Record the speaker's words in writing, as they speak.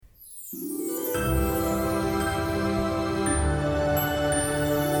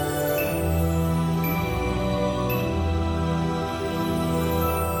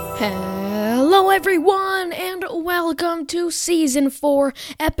Hello everyone, and welcome to Season 4,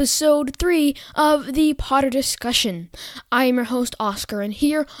 Episode 3 of the Potter Discussion. I am your host, Oscar, and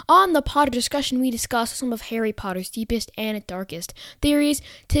here on the Potter Discussion we discuss some of Harry Potter's deepest and darkest theories,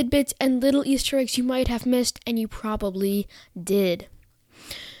 tidbits, and little Easter eggs you might have missed, and you probably did.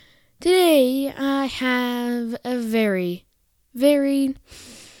 Today, I have a very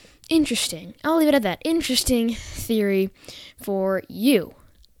interesting, I'll leave it at that, interesting theory for you.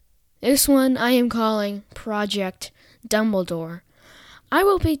 This one I am calling Project Dumbledore. I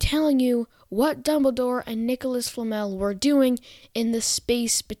will be telling you what Dumbledore and Nicholas Flamel were doing in the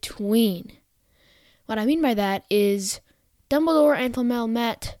space between. What I mean by that is Dumbledore and Flamel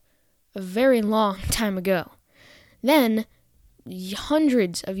met a very long time ago. Then,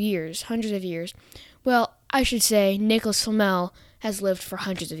 hundreds of years, well, I should say Nicholas Flamel has lived for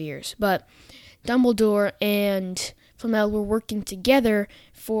hundreds of years, but Dumbledore and Flamel were working together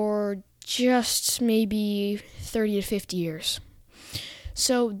for just maybe 30 to 50 years.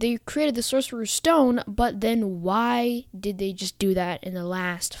 So they created the Sorcerer's Stone, but then why did they just do that in the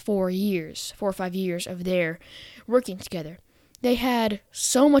last 4 or 5 years of their working together? They had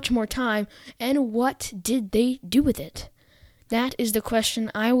so much more time, and what did they do with it? That is the question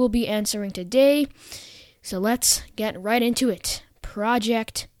I will be answering today, so let's get right into it.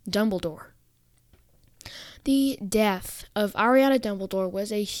 Project Dumbledore. The death of Ariana Dumbledore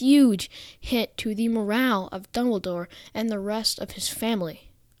was a huge hit to the morale of Dumbledore and the rest of his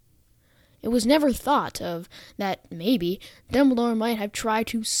family. It was never thought of that maybe Dumbledore might have tried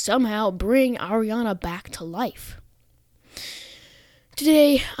to somehow bring Ariana back to life.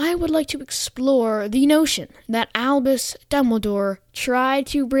 Today, I would like to explore the notion that Albus Dumbledore tried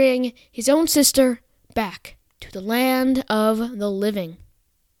to bring his own sister back to the land of the living.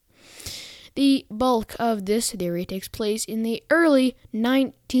 The bulk of this theory takes place in the early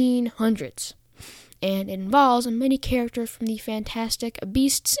 1900s, and it involves many characters from the Fantastic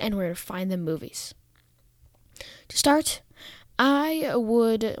Beasts and Where to Find Them movies. To start, I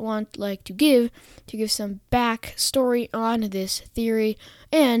would like to give some backstory on this theory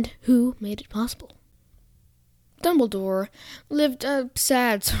and who made it possible. Dumbledore lived a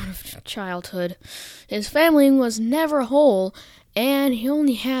sad sort of childhood. His family was never whole, and he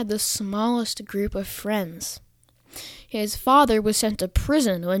only had the smallest group of friends. His father was sent to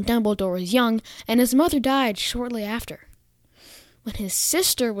prison when Dumbledore was young, and his mother died shortly after. When his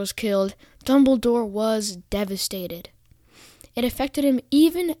sister was killed, Dumbledore was devastated. It affected him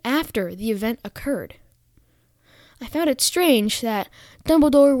even after the event occurred. I found it strange that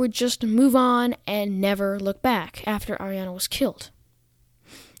Dumbledore would just move on and never look back after Ariana was killed.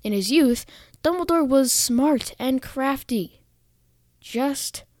 In his youth, Dumbledore was smart and crafty.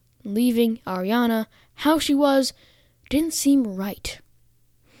 Just leaving Ariana how she was didn't seem right.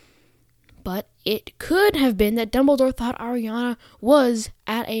 But it could have been that Dumbledore thought Ariana was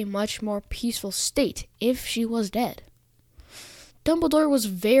at a much more peaceful state if she was dead. Dumbledore was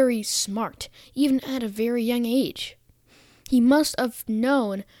very smart, even at a very young age. He must have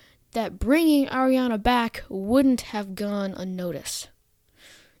known that bringing Ariana back wouldn't have gone unnoticed.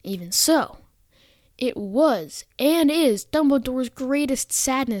 Even so, it was and is Dumbledore's greatest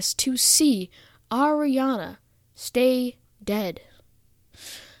sadness to see Ariana stay dead.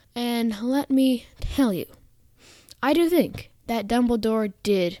 And let me tell you, I do think that Dumbledore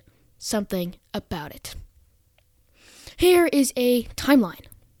did something about it. Here is a timeline.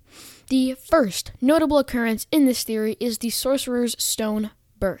 The first notable occurrence in this theory is the Sorcerer's Stone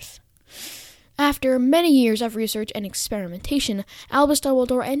birth. After many years of research and experimentation, Albus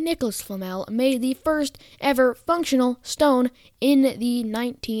Dumbledore and Nicholas Flamel made the first ever functional stone in the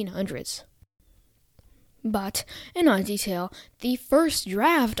 1900s. But, in odd detail, the first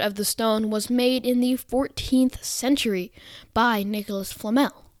draft of the stone was made in the 14th century by Nicholas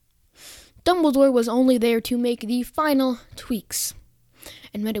Flamel. Dumbledore was only there to make the final tweaks.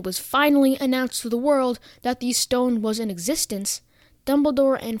 And when it was finally announced to the world that the stone was in existence,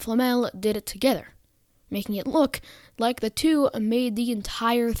 Dumbledore and Flamel did it together, making it look like the two made the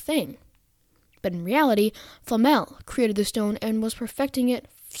entire thing. But in reality, Flamel created the stone and was perfecting it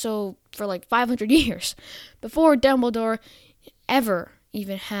for like 500 years, before Dumbledore ever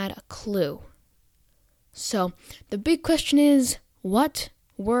even had a clue. So, the big question is, what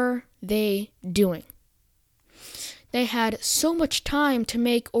were they doing? They had so much time to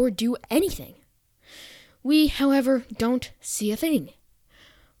make or do anything. We, however, don't see a thing.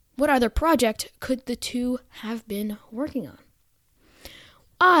 What other project could the two have been working on?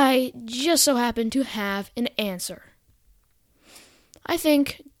 I just so happen to have an answer. I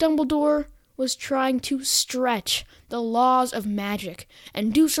think Dumbledore was trying to stretch the laws of magic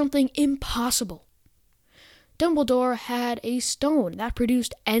and do something impossible. Dumbledore had a stone that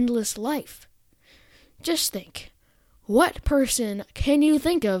produced endless life. Just think, what person can you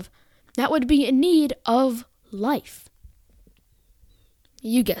think of that would be in need of life?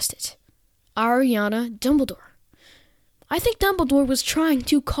 You guessed it, Ariana Dumbledore. I think Dumbledore was trying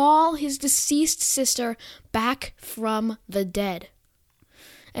to call his deceased sister back from the dead.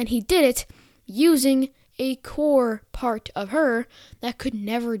 And he did it using a core part of her that could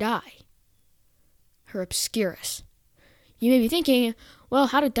never die. Her Obscurus. You may be thinking, well,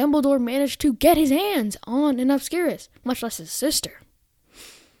 how did Dumbledore manage to get his hands on an Obscurus, much less his sister?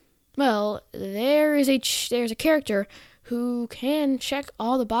 Well, there's a character who can check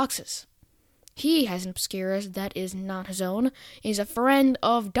all the boxes. He has an Obscurus that is not his own, is a friend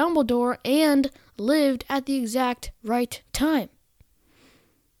of Dumbledore, and lived at the exact right time.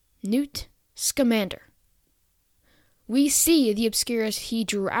 Newt Scamander. We see the Obscurus he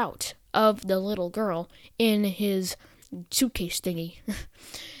drew out of the little girl in his suitcase thingy.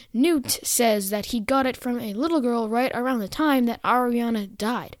 Newt says that he got it from a little girl right around the time that Ariana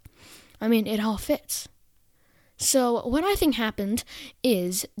died. I mean, it all fits. So what I think happened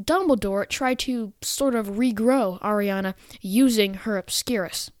is Dumbledore tried to sort of regrow Ariana using her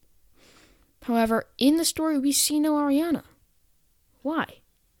Obscurus. However, in the story we see no Ariana. Why?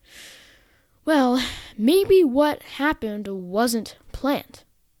 Well, maybe what happened wasn't planned.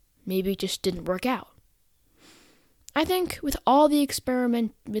 Maybe it just didn't work out. I think with all the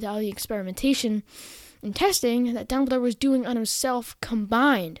experimentation and testing that Dumbledore was doing on himself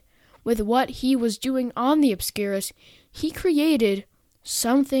combined with what he was doing on the Obscurus, he created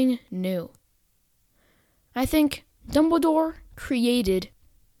something new. I think Dumbledore created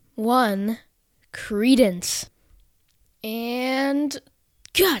one Credence. And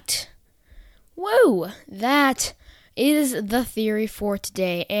gut. Whoa, that is the theory for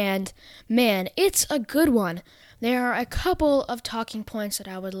today, and man, it's a good one. There are a couple of talking points that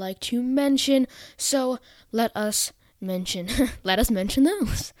I would like to mention, so let us mention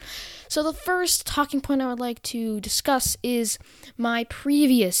those. So the first talking point I would like to discuss is my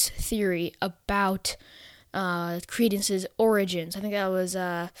previous theory about Credence's origins. I think that was,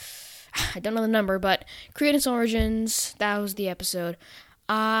 I don't know the number, but Credence Origins, that was the episode.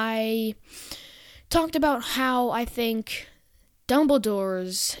 I talked about how I think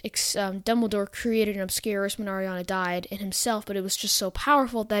Dumbledore created an Obscurus when Ariana died in himself, but it was just so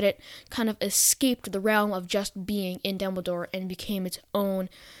powerful that it kind of escaped the realm of just being in Dumbledore and became its own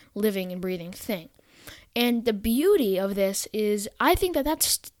living and breathing thing. And the beauty of this is I think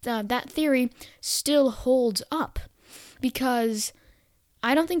that theory still holds up, because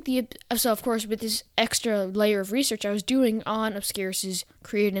I don't think so of course with this extra layer of research I was doing on Obscurus's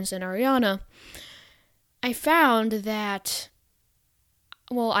Credence and Ariana, I found that,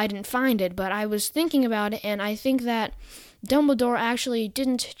 well, I didn't find it, but I was thinking about it, and I think that Dumbledore actually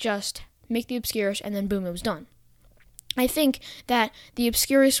didn't just make the Obscurus and then boom, it was done. I think that the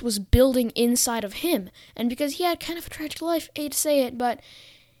Obscurus was building inside of him, and because he had kind of a tragic life, I hate to say it, but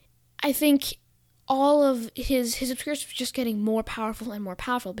I think all of his Obscurus was just getting more powerful and more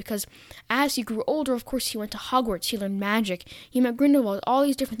powerful, because as he grew older, of course, he went to Hogwarts, he learned magic, he met Grindelwald, all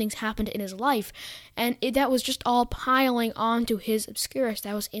these different things happened in his life, and that was just all piling onto his Obscurus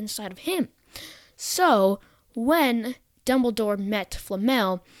that was inside of him. So, when Dumbledore met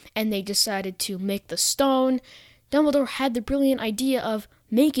Flamel, and they decided to make the stone, Dumbledore had the brilliant idea of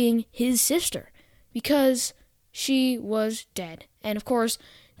making his sister, because she was dead, and of course,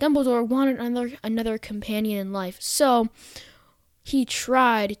 Dumbledore wanted another companion in life, so he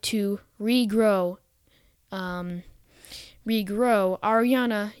tried to regrow Ariana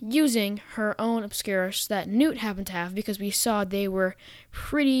using her own Obscurus that Newt happened to have, because we saw they were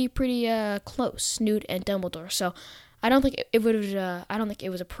pretty close, Newt and Dumbledore. So I don't think it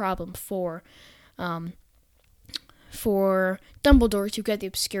was a problem for Dumbledore to get the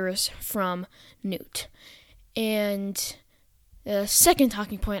Obscurus from Newt. And the second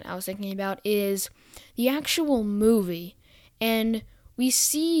talking point I was thinking about is the actual movie, and we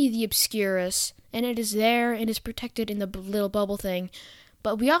see the Obscurus, and it is there, it is protected in the little bubble thing,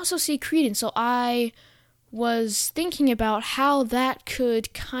 but we also see Credence, so I was thinking about how that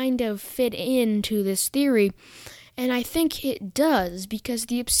could kind of fit into this theory, and I think it does, because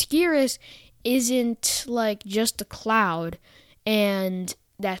the Obscurus isn't like just a cloud, and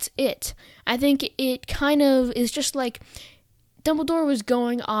that's it. I think it kind of is just like Dumbledore was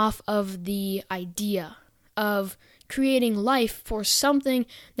going off of the idea of creating life for something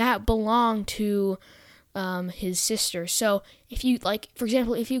that belonged to his sister. So if you, like, for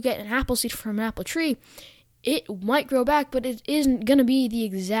example, if you get an apple seed from an apple tree, it might grow back, but it isn't going to be the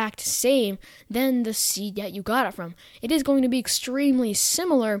exact same than the seed that you got it from. It is going to be extremely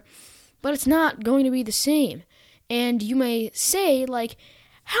similar, but it's not going to be the same. And you may say, like,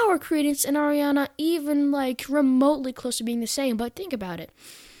 how are Credence and Ariana even, like, remotely close to being the same? But think about it.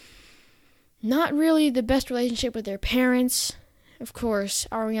 Not really the best relationship with their parents. Of course,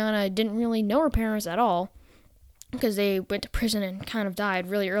 Ariana didn't really know her parents at all, because they went to prison and kind of died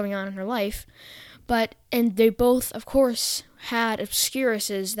really early on in her life. And they both, of course, had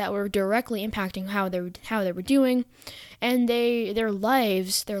obscuruses that were directly impacting how they were doing, and their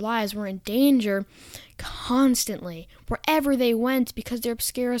lives were in danger constantly wherever they went, because their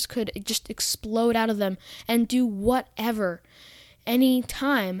obscurus could just explode out of them and do whatever any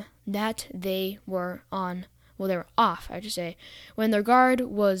time that they were on. Well, they were off, I should say. When their guard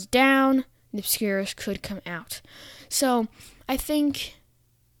was down, the obscurus could come out. So I think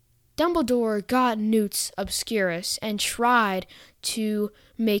Dumbledore got Newt's obscurus and tried to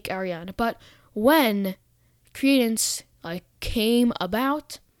make Ariana. But when Credence came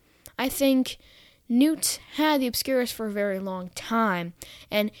about, I think Newt had the obscurus for a very long time.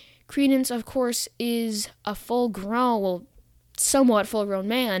 And Credence, of course, is a somewhat full-grown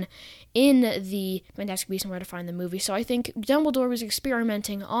man in the Fantastic Beasts and Where to Find the movie. So I think Dumbledore was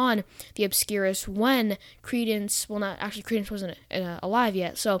experimenting on the obscurus when Credence wasn't alive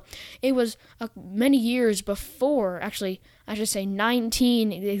yet. So it was many years before, actually, I should say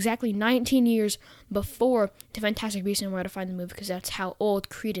exactly 19 years before the Fantastic Beasts and Where to Find the movie, because that's how old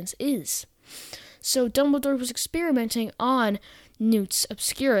Credence is. So Dumbledore was experimenting on Newt's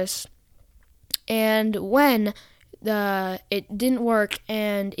obscurus, and when it didn't work,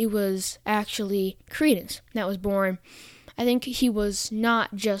 and it was actually Credence that was born. I think he was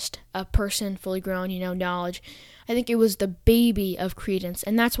not just a person fully grown, knowledge. I think it was the baby of Credence,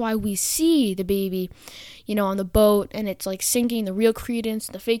 and that's why we see the baby, on the boat, and it's like sinking, the real Credence,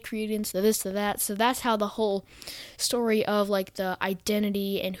 the fake Credence, the this, the that. So that's how the whole story of the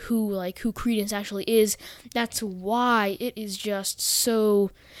identity and who Credence actually is. That's why it is just so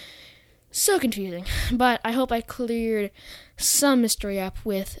confusing, but I hope I cleared some mystery up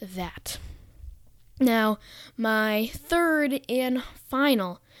with that. Now, my third and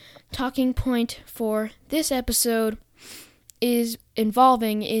final talking point for this episode is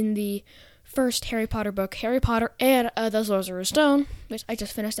involving in the first Harry Potter book, Harry Potter and the Sorcerer's Stone, which I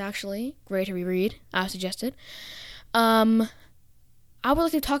just finished, actually. Great to reread, I suggested. I would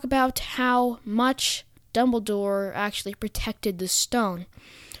like to talk about how much Dumbledore actually protected the stone.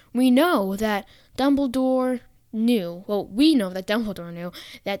 We know that Dumbledore knew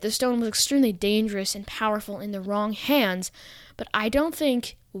that the stone was extremely dangerous and powerful in the wrong hands, but I don't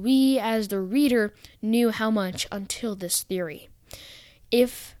think we as the reader knew how much until this theory.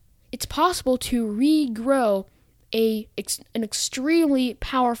 If it's possible to regrow an extremely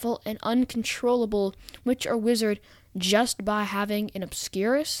powerful and uncontrollable witch or wizard just by having an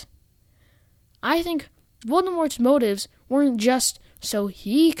obscurus, I think Voldemort's motives weren't just so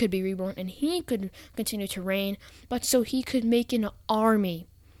he could be reborn and he could continue to reign, but so he could make an army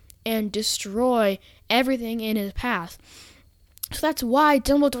and destroy everything in his path. So that's why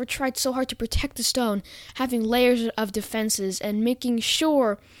Dumbledore tried so hard to protect the stone, having layers of defenses and making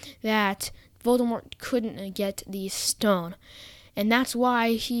sure that Voldemort couldn't get the stone. And that's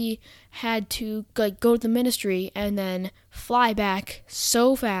why he had to go to the Ministry and then fly back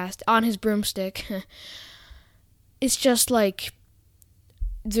so fast on his broomstick. It's just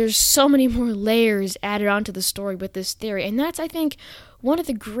there's so many more layers added onto the story with this theory. And that's, I think, one of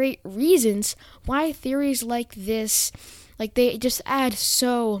the great reasons why theories like this, they just add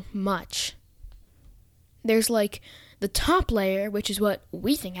so much. There's, the top layer, which is what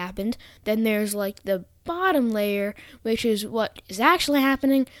we think happened. Then there's, the bottom layer, which is what is actually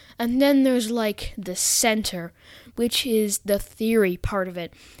happening. And then there's, the center, which is the theory part of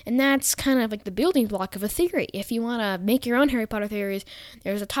it. And that's kind of the building block of a theory. If you want to make your own Harry Potter theories,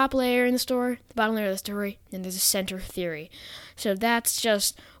 there's a top layer in the story, the bottom layer of the story, and there's a center theory. So that's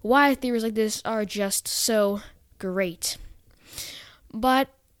just why theories like this are just so great. But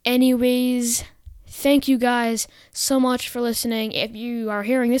anyways, thank you guys so much for listening. If you are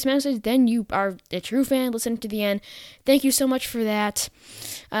hearing this message, then you are a true fan listening to the end. Thank you so much for that.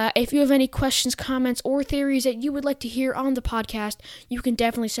 If you have any questions, comments, or theories that you would like to hear on the podcast, you can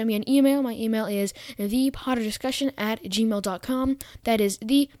definitely send me an email. My email is thepotterdiscussion@gmail.com. That is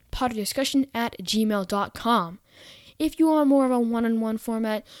thepotterdiscussion@gmail.com. If you want more of a one-on-one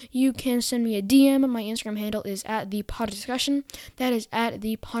format, you can send me a DM. My Instagram handle is @thepotterdiscussion. That is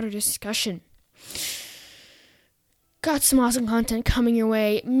 @thepotterdiscussion. Got some awesome content coming your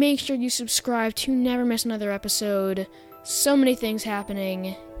way. Make sure you subscribe to never miss another episode. So many things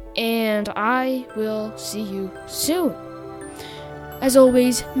happening, and I will see you soon. As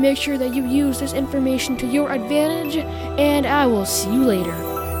always, make sure that you use this information to your advantage, and I will see you later.